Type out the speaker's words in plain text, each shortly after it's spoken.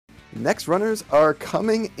Next runners are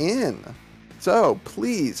coming in. So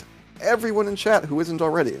please, everyone in chat who isn't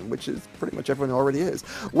already, which is pretty much everyone already is,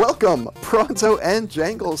 welcome prawnzo and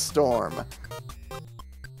janglestorm.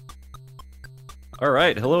 All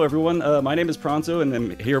right, hello everyone. My name is prawnzo, and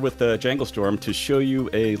I'm here with janglestorm to show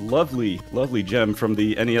you a lovely, lovely gem from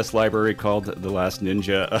the NES library called The Last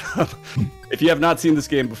Ninja. If you have not seen this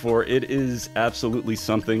game before, it is absolutely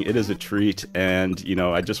something. It is a treat, and you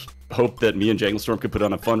know, I just hope that me and janglestorm could put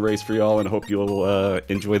on a fun race for y'all, and hope you'll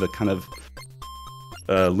enjoy the kind of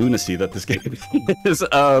lunacy that this game is. For those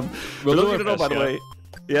of you who don't know, by the way.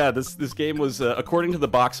 Yeah, this game was, according to the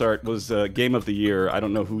box art, was Game of the Year. I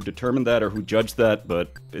don't know who determined that or who judged that,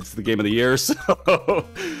 but it's the Game of the Year, so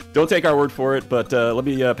don't take our word for it. But let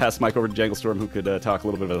me pass the mic over to janglestorm, who could talk a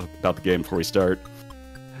little bit about the game before we start.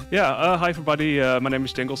 Yeah, hi everybody, my name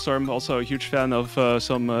is janglestorm, also a huge fan of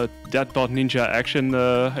some Deadbot Ninja action,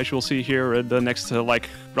 as you will see here in the next,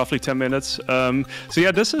 roughly 10 minutes. So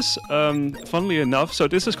yeah, this is, funnily enough, so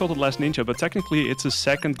this is called The Last Ninja, but technically it's the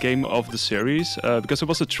second game of the series, because it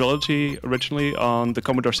was a trilogy originally on the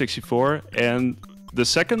Commodore 64, and the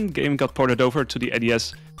second game got ported over to the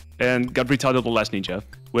NES and got retitled The Last Ninja,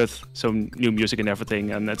 with some new music and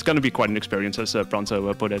everything, and it's going to be quite an experience, as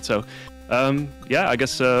prawnzo put it. So, yeah, I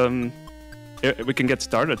guess we can get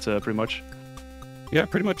started, pretty much. Yeah,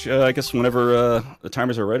 pretty much. I guess whenever the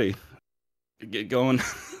timers are ready, get going.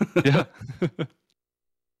 Yeah.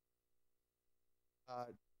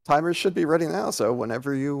 Timers should be ready now, so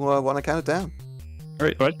whenever you want to count it down. All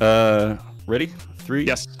right. Ready? 3,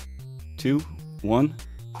 Yes. 2, 1,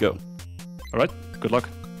 go. All right. Good luck.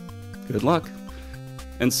 Good luck.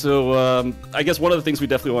 And so, I guess one of the things we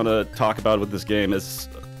definitely want to talk about with this game is,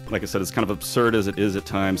 like I said, it's kind of absurd as it is at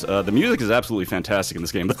times. The music is absolutely fantastic in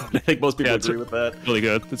this game. I think most people agree with that. Really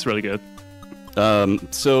good. It's really good.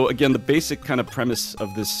 So again, the basic kind of premise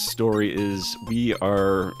of this story is we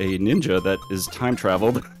are a ninja that is time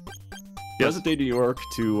traveled, present day New York,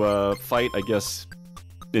 to fight, I guess,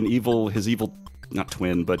 his evil, not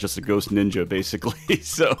twin, but just a ghost ninja, basically.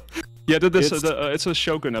 So yeah, it's a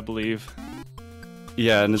shogun, I believe.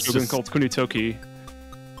 Yeah, and it's shogun just called Kunitoki.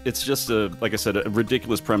 It's just like I said, a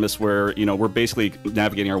ridiculous premise where, you know, we're basically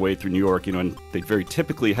navigating our way through New York, you know, and they very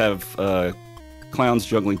typically have clowns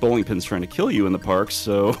juggling bowling pins trying to kill you in the parks,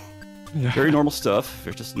 so yeah. Very normal stuff.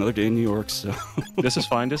 There's just another day in New York, so this is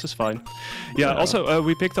fine. Yeah. Also,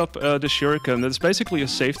 we picked up the shuriken. It's basically a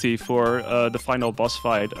safety for the final boss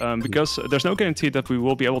fight, because there's no guarantee that we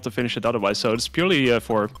will be able to finish it otherwise. So it's purely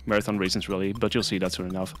for marathon reasons, really. But you'll see that soon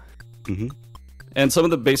enough. Mm-hmm. And some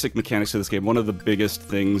of the basic mechanics of this game, one of the biggest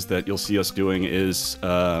things that you'll see us doing is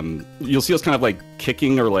you'll see us kind of like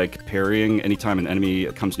kicking or like parrying anytime an enemy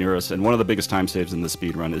comes near us. And one of the biggest time saves in the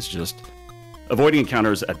speedrun is just avoiding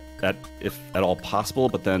encounters at if at all possible,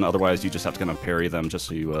 but then otherwise you just have to kind of parry them just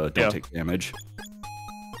so you don't take damage.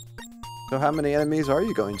 So how many enemies are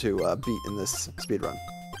you going to beat in this speedrun?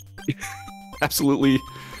 Absolutely.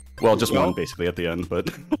 Well, just one basically at the end,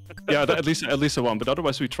 but yeah, at least one. But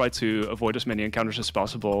otherwise, we try to avoid as many encounters as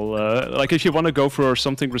possible. Like if you want to go for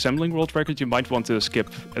something resembling world record, you might want to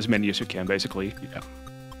skip as many as you can, basically. Yeah.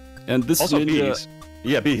 And this also ninja, bees.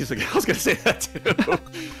 Yeah, bees. I was gonna say that too.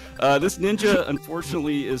 This ninja,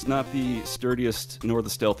 unfortunately, is not the sturdiest nor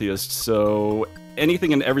the stealthiest. So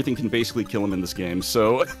anything and everything can basically kill him in this game.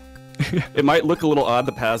 So. It might look a little odd,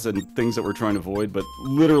 the paths and things that we're trying to avoid, but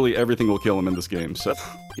literally everything will kill him in this game, so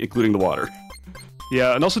including the water.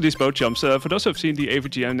 Yeah, and also these boat jumps. For those who have seen the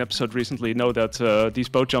AVGN episode recently, know that these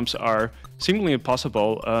boat jumps are seemingly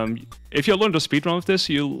impossible. If you learn the speedrun of this,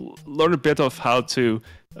 you'll learn a bit of how to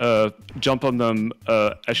jump on them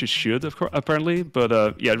as you should, apparently.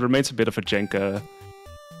 But yeah, it remains a bit of a jank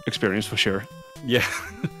experience for sure. Yeah.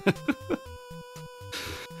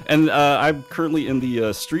 And I'm currently in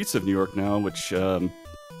the streets of New York now, which,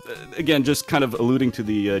 again, just kind of alluding to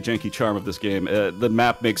the janky charm of this game. The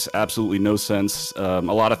map makes absolutely no sense. A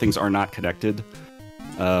lot of things are not connected.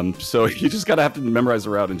 So you just gotta have to memorize the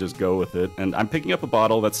route and just go with it. And I'm picking up a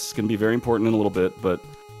bottle. That's going to be very important in a little bit. But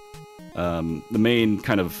the main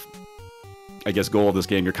kind of, I guess, goal of this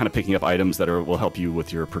game, you're kind of picking up items that will help you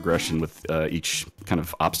with your progression with each kind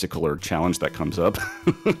of obstacle or challenge that comes up.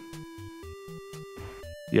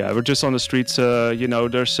 Yeah, we're just on the streets. You know,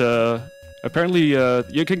 there's apparently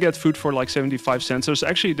you can get food for like 75 cents. There's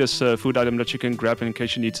actually this food item that you can grab in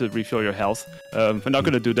case you need to refill your health. We're not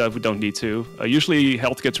going to do that. We don't need to. Usually,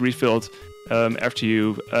 health gets refilled after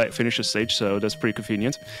you finish a stage, so that's pretty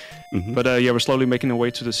convenient. Mm-hmm. But yeah, we're slowly making our way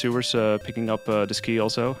to the sewers, picking up the ski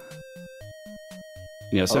also.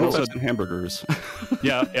 Yeah, sound effects and hamburgers.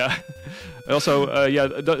 Yeah.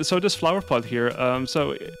 Also, so this flower pot here.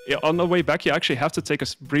 So on the way back, you actually have to take a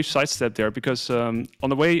brief sidestep there because on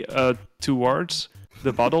the way towards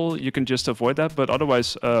the bottle, you can just avoid that, but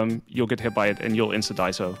otherwise you'll get hit by it and you'll insta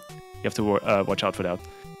die. So you have to watch out for that.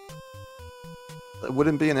 It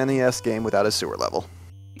wouldn't be an NES game without a sewer level.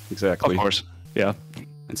 Exactly. Of course. Yeah.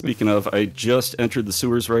 And speaking of, I just entered the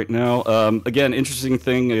sewers right now. Again, interesting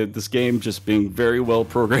thing, this game just being very well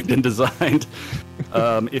programmed and designed.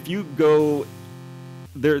 If you go,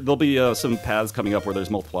 there'll be some paths coming up where there's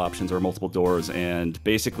multiple options or multiple doors, and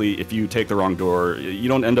basically if you take the wrong door, you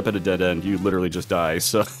don't end up at a dead end, you literally just die.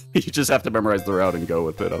 So you just have to memorize the route and go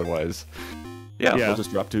with it, otherwise, we'll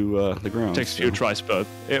just drop to the ground. Takes a few tries, but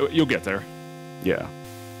you'll get there. Yeah.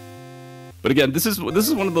 But again, this is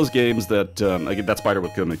one of those games that again, that spider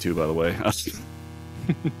would kill me too, by the way.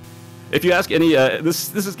 If you ask any,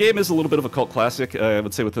 this game is a little bit of a cult classic, I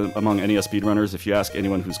would say, among NES speedrunners. If you ask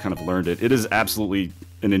anyone who's kind of learned it, it is absolutely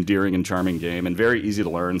an endearing and charming game, and very easy to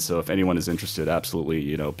learn. So if anyone is interested,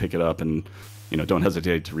 absolutely, pick it up, and don't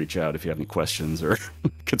hesitate to reach out if you have any questions or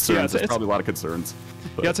concerns. There's probably a lot of concerns.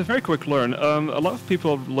 But. Yeah, it's a very quick learn. A lot of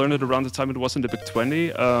people learned it around the time it was in the Big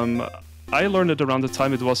 20. I learned it around the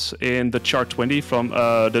time it was in the Chart 20 from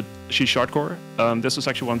the Shardcore. This was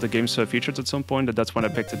actually one of the games featured at some point, and that's when I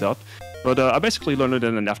picked it up. But I basically learned it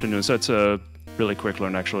in an afternoon, so it's a really quick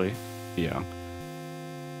learn, actually. Yeah.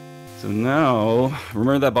 So now,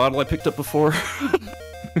 remember that bottle I picked up before?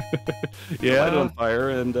 Yeah. Light it on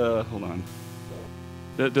fire, and hold on.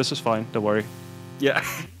 This is fine, don't worry. Yeah,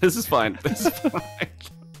 this is fine. This is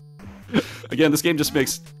fine. Again, this game just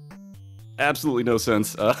makes absolutely no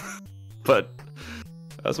sense. But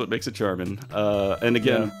that's what makes it charming. And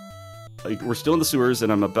again, we're still in the sewers,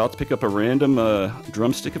 and I'm about to pick up a random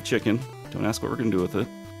drumstick of chicken. Don't ask what we're going to do with it.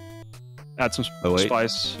 Add some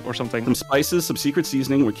spice or something. Some spices, some secret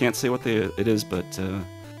seasoning. We can't say what it is, but...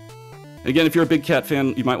 Again, if you're a big cat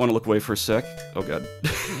fan, you might want to look away for a sec. Oh, God.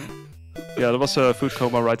 Yeah, there was a food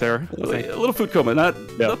coma right there. A little food coma.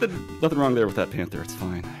 Nothing wrong there with that panther. It's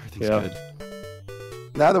fine. Everything's good.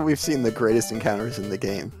 Now that we've seen the greatest encounters in the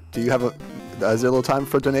game, do you have is there a little time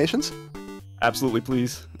for donations? Absolutely,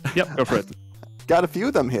 please. Yep, go for it. Got a few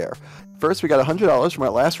of them here. First, we got $100 from our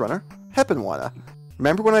last runner, Heppenwana.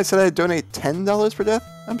 Remember when I said I'd donate $10 per death?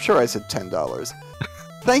 I'm sure I said $10.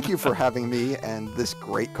 Thank you for having me and this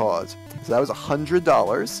great cause. So that was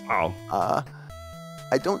 $100. Wow.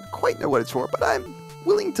 I don't quite know what it's for, but I'm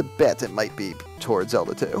willing to bet it might be towards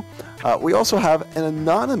Zelda 2. We also have an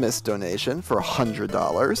anonymous donation for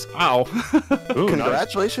 $100. Wow. Ooh,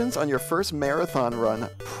 Congratulations on your first marathon run,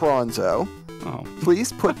 prawnzo. Oh.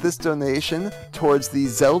 Please put this donation towards the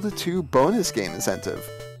Zelda 2 bonus game incentive.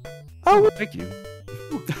 Oh, thank you.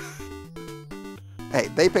 Hey,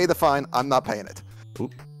 they pay the fine. I'm not paying it.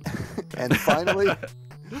 And finally,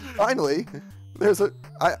 there's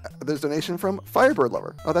donation from Firebird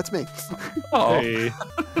Lover. Oh, that's me. Oh, hey.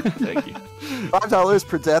 Thank you. $5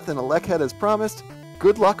 per death in a Leckhead as promised.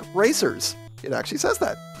 Good luck, racers. It actually says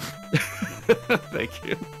that. Thank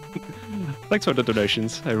you. Thanks for the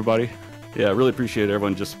donations, everybody. Yeah, I really appreciate it.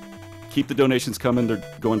 Everyone, just keep the donations coming. They're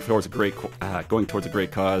going towards a great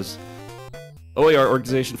cause. OAR,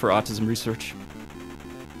 Organization for Autism Research.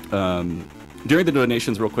 During the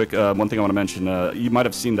donations, real quick, one thing I want to mention, you might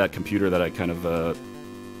have seen that computer that I kind of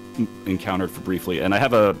encountered for briefly, and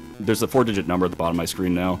there's a 4-digit number at the bottom of my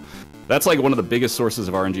screen now. That's like one of the biggest sources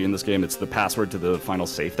of RNG in this game. It's the password to the final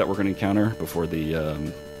safe that we're going to encounter before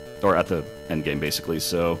or at the end game, basically.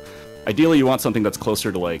 So ideally you want something that's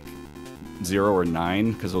closer to like 0 or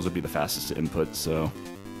 9, because those would be the fastest to input, so...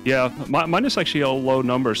 Yeah, mine is actually all low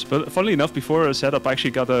numbers, but funnily enough, before a setup, I actually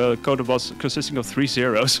got a code that was consisting of 3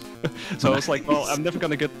 zeros. So I was like, well, I'm never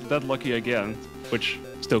gonna get that lucky again, which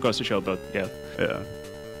still goes to show, but yeah.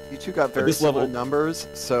 You two got very similar numbers,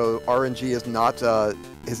 so RNG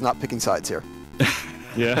is not picking sides here.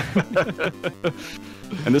 Yeah.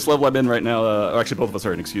 And this level I'm in right now, or actually both of us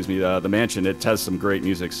are in, excuse me, the mansion, it has some great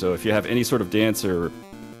music, so if you have any sort of dance or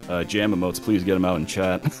jam emotes, please get them out in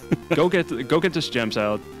chat. Go get this gems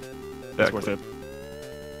out. That's worth it.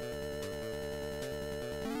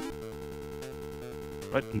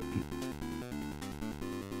 Right.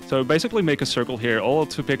 So basically make a circle here, all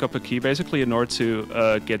to pick up a key, basically in order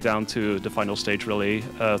to get down to the final stage, really,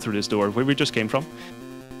 through this door, where we just came from.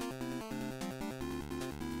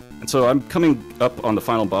 And so I'm coming up on the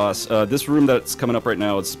final boss. This room that's coming up right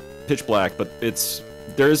now, it's pitch black, but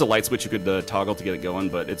there is a light switch you could toggle to get it going,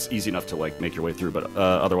 but it's easy enough to like make your way through. But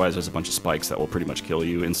otherwise, there's a bunch of spikes that will pretty much kill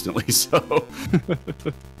you instantly. So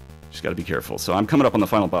Just got to be careful. So I'm coming up on the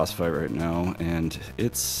final boss fight right now, and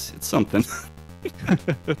it's something.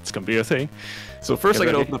 It's gonna be a thing. So first I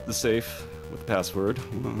got to open up the safe with the password.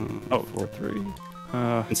 43.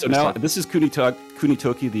 And so now this is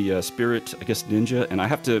Kunitoki, the spirit, I guess, ninja, and I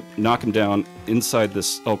have to knock him down inside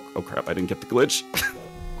this. Oh crap! I didn't get the glitch. Of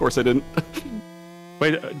course I didn't.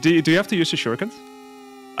 Wait, do you have to use your shurikens?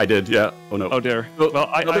 I did, yeah. Oh no. Oh dear. Well,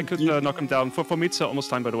 I could knock him down. For me, it's almost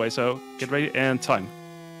time, by the way. So get ready and time.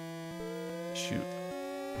 Shoot.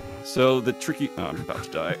 So the tricky. Oh, I'm about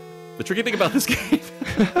to die. The tricky thing about this game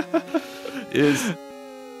is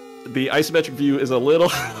the isometric view is a little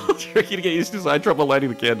tricky to get used to, so I had trouble lighting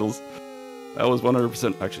the candles. That was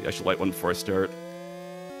 100%. Actually, I should light one before I start.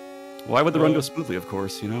 Why would the run go smoothly, of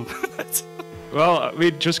course, you know? Well, I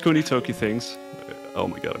mean, just Kunitoki things. Oh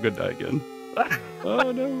my god, I'm gonna die again.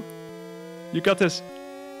 Oh no. You got this.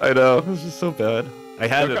 I know, this is so bad. I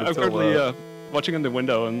had it until... I'm currently watching in the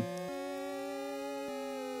window and...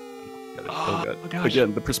 Oh, gosh.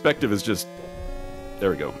 Again, the perspective is just... There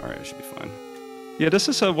we go. Alright, I should be fine. Yeah, this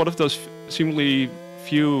is one of those seemingly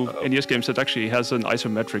few NES games that actually has an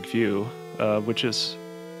isometric view, which is...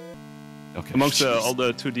 Okay. Amongst all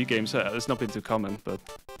the 2D games, it's not been too common, but...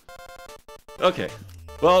 Okay.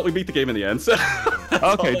 Well, we beat the game in the end, so...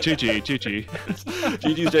 Okay, GG.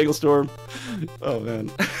 GG's Janglestorm. Oh, man.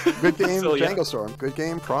 Good game, So, yeah. Janglestorm. Good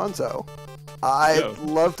game, prawnzo. I'd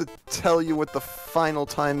love to tell you what the final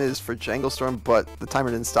time is for Janglestorm, but the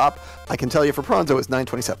timer didn't stop. I can tell you for prawnzo it's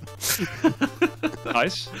 9:27.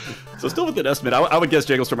 Nice. So still with an estimate, I would guess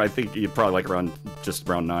Janglestorm, I think you'd probably like around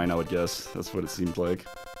 9, I would guess. That's what it seemed like.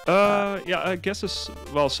 Yeah, I guess it's,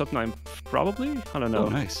 well, sub 9 probably? I don't know. Oh,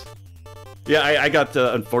 nice. Yeah, I got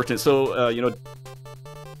unfortunate. So, you know...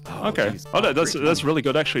 Oh, okay. Geez. Oh, that's really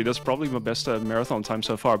good, actually. That's probably my best marathon time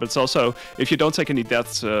so far. But it's also, if you don't take any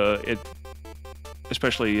deaths, it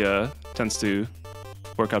especially tends to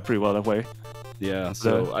work out pretty well that way. Yeah,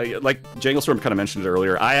 so I like Janglestorm kind of mentioned it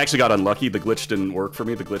earlier. I actually got unlucky. The glitch didn't work for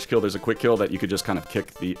me. The glitch kill, there's a quick kill that you could just kind of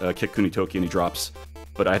kick Kunitoki and he drops.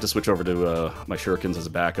 But I had to switch over to my shurikens as a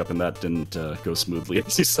backup, and that didn't go smoothly,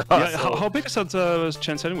 as you saw. Yeah, so. How big is that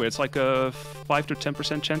chance anyway? It's like a 5 to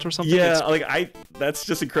 10% chance or something? Yeah, that's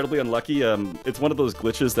just incredibly unlucky. It's one of those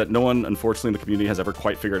glitches that no one, unfortunately, in the community has ever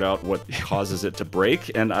quite figured out what causes it to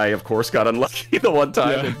break, and I, of course, got unlucky the one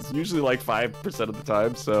time. Yeah. It's usually like 5% of the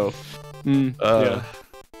time, so...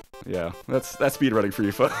 Yeah, that's speedrunning for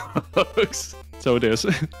you folks. So it is.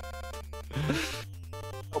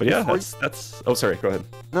 But yeah, that's... Oh, sorry, go ahead.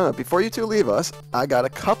 No, before you two leave us, I got a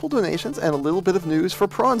couple donations and a little bit of news for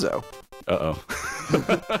prawnzo. Uh-oh.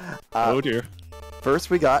 Oh dear.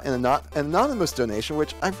 First, we got an anonymous donation,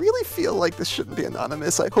 which I really feel like this shouldn't be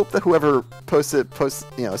anonymous. I hope that whoever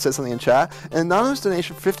says something in chat. An anonymous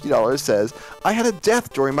donation, $50, says, I had a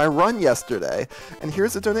death during my run yesterday, and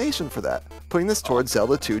here's a donation for that, putting this towards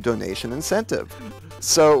Zelda 2 donation incentive.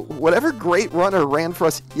 So, whatever great runner ran for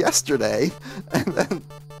us yesterday, and then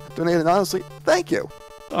donated anonymously, thank you.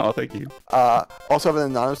 Oh, thank you. Also have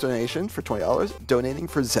an anonymous donation for $20, donating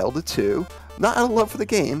for Zelda 2, not out of love for the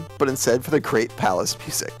game, but instead for the great palace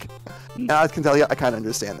music. And I can tell you, I kind of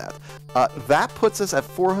understand that. That puts us at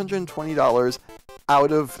 $420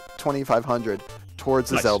 out of $2,500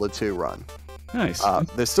 towards the Zelda 2 run. Nice.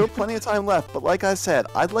 There's still plenty of time left, but like I said,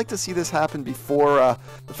 I'd like to see this happen before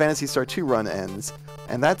the Phantasy Star 2 run ends,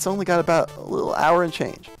 and that's only got about a little hour and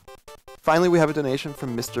change. Finally, we have a donation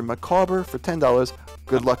from Mr. Macabre for $10.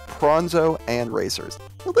 Good luck, prawnzo and racers.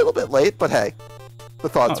 A little bit late, but hey, the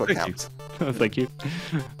thought's what counts. Thank you.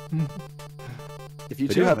 If you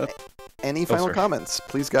two have any final comments,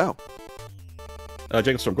 please go.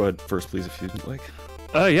 Janglestorm, go ahead first, please, if you'd like.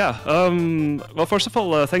 Yeah. Well, first of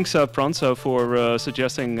all, thanks, prawnzo, for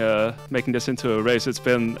suggesting making this into a race. It's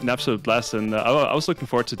been an absolute blast, and I was looking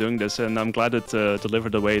forward to doing this, and I'm glad it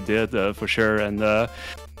delivered the way it did, for sure. And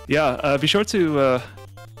yeah, be sure to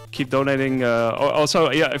keep donating.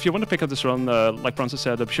 Also, yeah, if you want to pick up this run, like prawnzo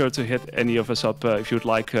said, be sure to hit any of us up if you'd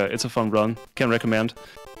like. It's a fun run. Can recommend.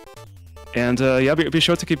 And yeah, be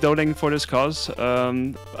sure to keep donating for this cause.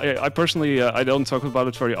 I personally, I don't talk about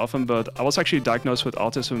it very often, but I was actually diagnosed with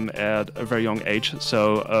autism at a very young age.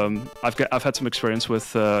 So I've had some experience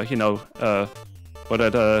with, you know, how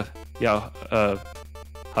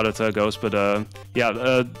that goes. But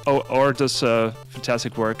yeah, or does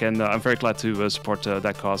fantastic work, and I'm very glad to support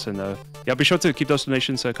that cause. And yeah, be sure to keep those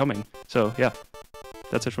donations coming. So yeah,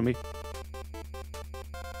 that's it from me.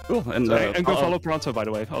 Cool. And go follow prawnzo, by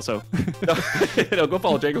the way, also. No, go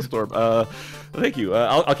follow Janglestorm. Thank you.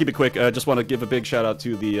 I'll keep it quick. I just want to give a big shout out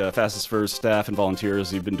to the Fastest First staff and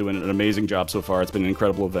volunteers. You've been doing an amazing job so far. It's been an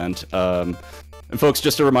incredible event. And folks,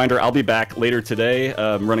 just a reminder, I'll be back later today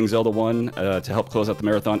running Zelda 1 to help close out the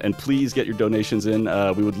marathon. And please get your donations in.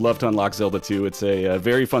 We would love to unlock Zelda 2. It's a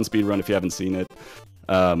very fun speedrun if you haven't seen it.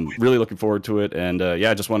 Really looking forward to it. And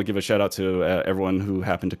yeah, I just want to give a shout out to everyone who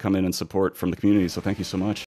happened to come in and support from the community. So thank you so much.